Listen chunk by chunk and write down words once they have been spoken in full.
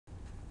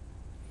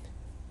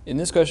In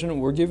this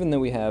question, we're given that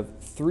we have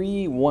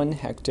 3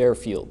 1-hectare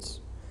fields,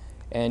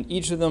 and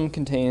each of them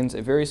contains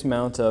a various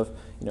amount of,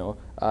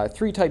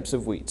 3 types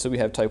of wheat. So we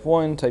have type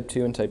 1, type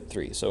 2, and type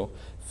 3. So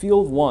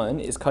field 1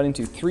 is cut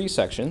into 3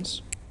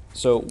 sections.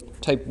 So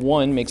type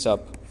 1 makes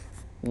up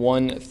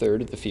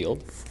 1/3 of the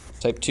field.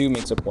 Type 2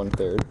 makes up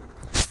 1/3.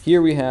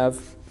 Here we have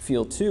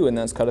field 2, and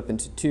that's cut up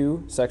into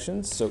 2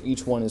 sections. So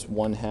each one is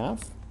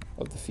 1/2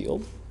 of the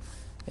field.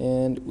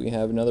 And we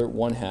have another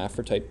 1/2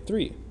 for type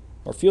 3,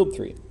 or field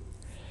 3.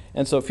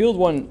 And so field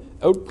 1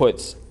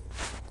 outputs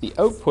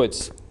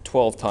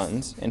 12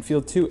 tons, and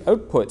field 2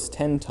 outputs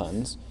 10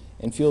 tons,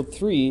 and field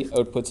 3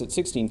 outputs at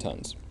 16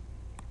 tons.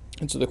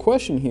 And so the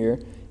question here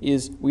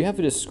is we have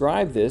to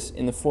describe this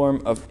in the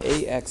form of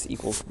AX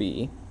equals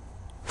B,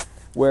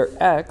 where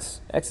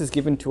X is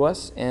given to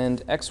us,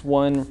 and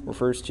X1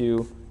 refers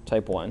to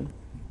type 1,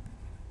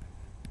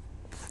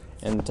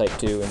 and type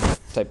 2, and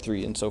type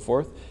 3, and so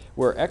forth,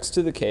 where X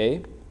to the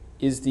K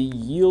is the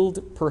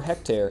yield per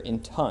hectare in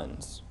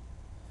tons.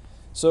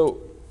 So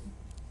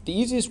the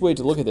easiest way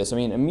to look at this,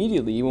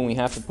 immediately when we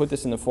have to put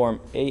this in the form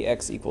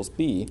AX equals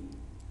B,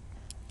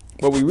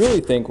 what we really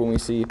think when we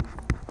see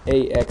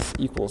AX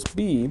equals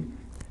B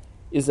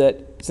is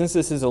that since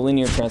this is a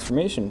linear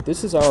transformation,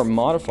 this is our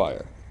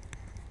modifier.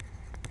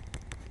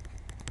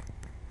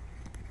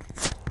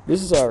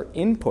 This is our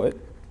input,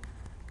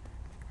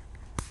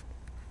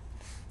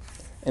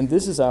 and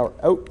this is our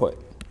output.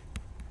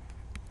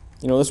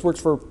 This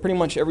works for pretty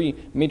much every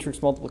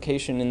matrix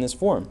multiplication in this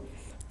form.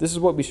 This is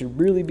what we should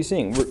really be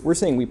seeing. We're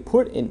saying we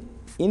put an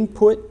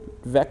input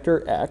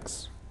vector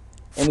X,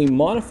 and we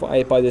modify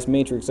it by this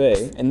matrix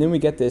A, and then we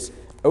get this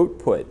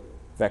output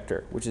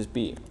vector, which is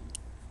B.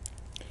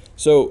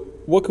 So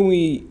what can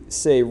we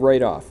say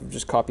right off? I've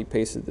just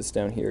copy-pasted this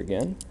down here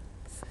again.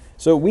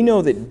 So we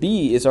know that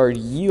B is our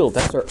yield.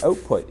 That's our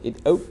output.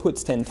 It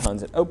outputs 10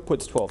 tons. It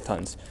outputs 12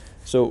 tons.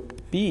 So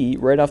B,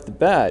 right off the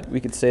bat, we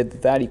could say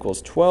that that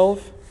equals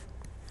 12,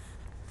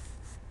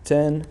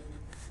 10,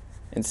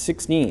 and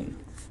 16.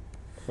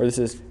 Or this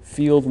is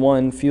field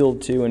 1,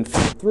 field 2, and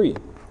field 3.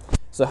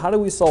 So how do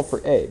we solve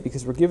for A?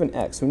 Because we're given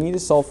X. We need to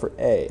solve for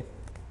A.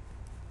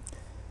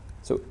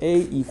 So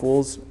A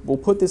equals, we'll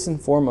put this in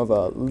form of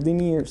a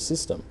linear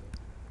system.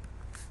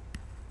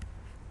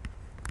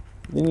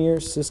 Linear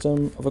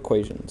system of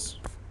equations.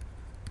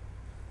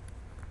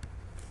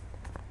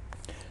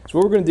 So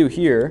what we're going to do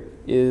here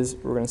is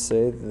we're going to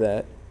say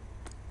that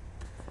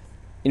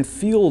in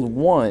field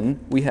 1,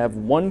 we have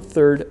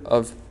 1/3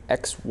 of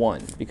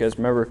X1, because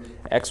remember,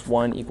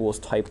 X1 equals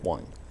type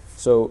 1.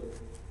 So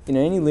in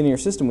any linear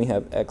system, we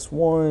have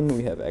X1,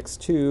 we have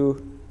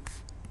X2,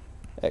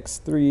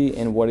 X3,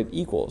 and what it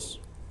equals,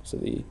 so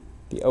the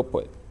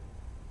output.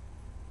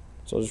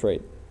 So I'll just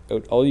write,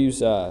 I'll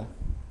use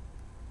output,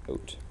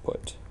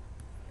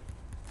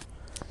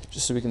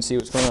 just so we can see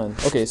what's going on.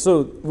 Okay,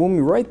 so when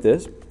we write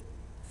this,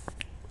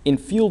 in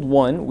field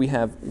 1, we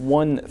have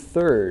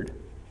 1/3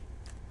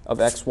 of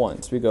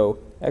X1. So we go,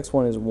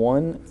 X1 is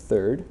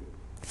 1/3,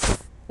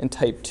 and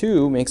type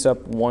 2 makes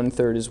up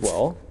 1/3 as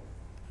well.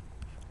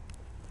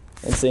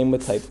 And same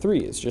with type 3,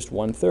 it's just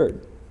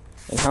 1/3.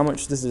 And how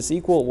much does this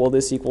equal? Well,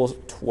 this equals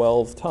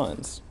 12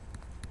 tons.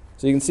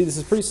 So you can see this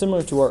is pretty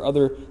similar to our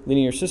other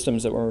linear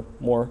systems that we're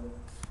more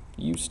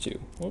used to.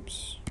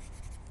 Whoops.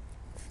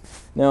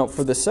 Now,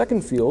 for the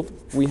second field,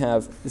 we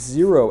have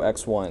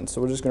 0x1.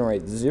 So we're just going to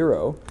write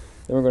 0.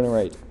 Then we're going to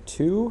write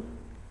 2.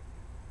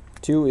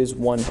 2 is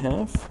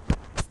 1/2.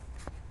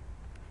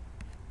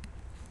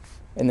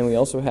 And then we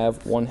also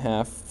have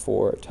 1/2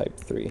 for type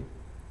 3.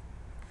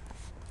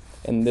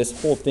 And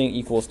this whole thing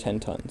equals 10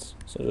 tons.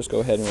 So just go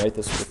ahead and write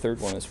this for the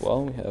third one as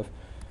well. We have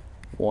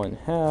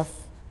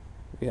 1/2,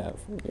 we have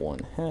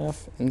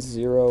 1/2, and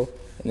 0,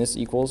 and this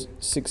equals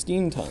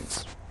 16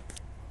 tons.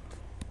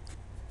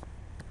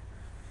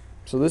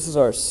 So this is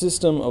our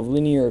system of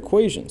linear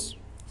equations.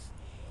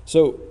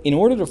 So in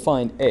order to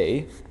find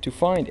A,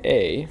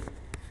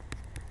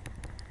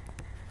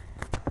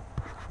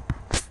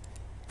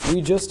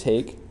 we just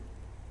take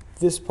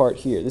this part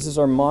here. This is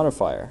our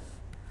modifier.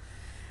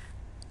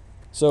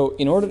 So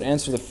in order to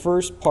answer the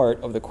first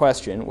part of the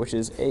question, which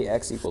is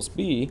AX equals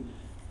B,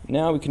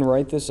 now we can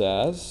write this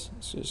as,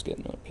 let's just get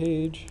another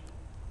page.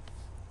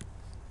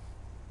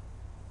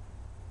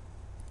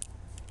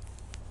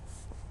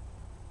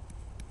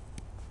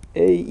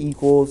 A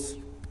equals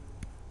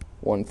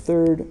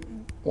 1/3,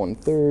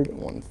 1/3,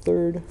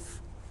 1/3,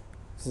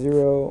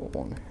 0,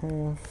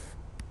 1/2.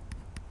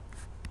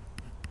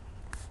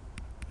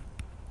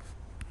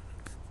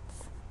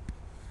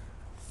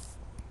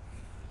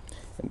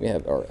 And we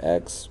have our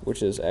X,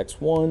 which is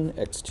X1,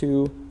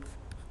 X2,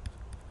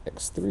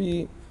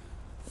 X3.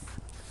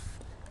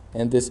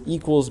 And this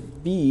equals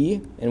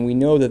B, and we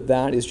know that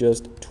that is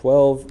just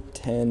 12,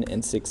 10,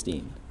 and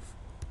 16.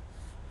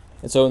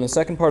 And so in the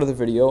second part of the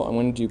video, I'm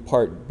going to do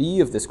part B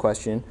of this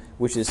question,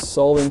 which is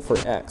solving for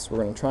X.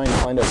 We're going to try and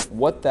find out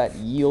what that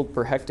yield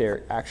per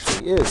hectare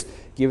actually is,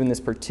 given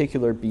this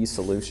particular B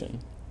solution.